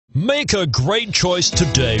Make a great choice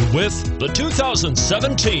today with the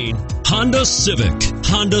 2017 Honda Civic.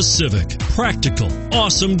 Honda Civic. Practical,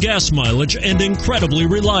 awesome gas mileage, and incredibly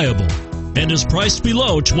reliable. And is priced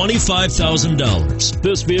below $25,000.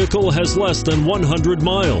 This vehicle has less than 100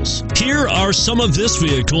 miles. Here are some of this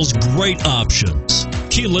vehicle's great options: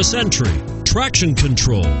 keyless entry, traction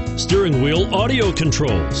control, steering wheel audio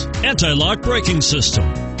controls, anti-lock braking system,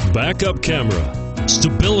 backup camera,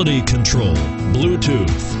 stability control,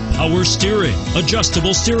 Bluetooth, power steering,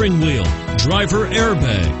 adjustable steering wheel, driver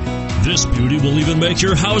airbag. This beauty will even make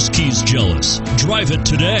your house keys jealous. Drive it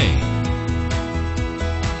today.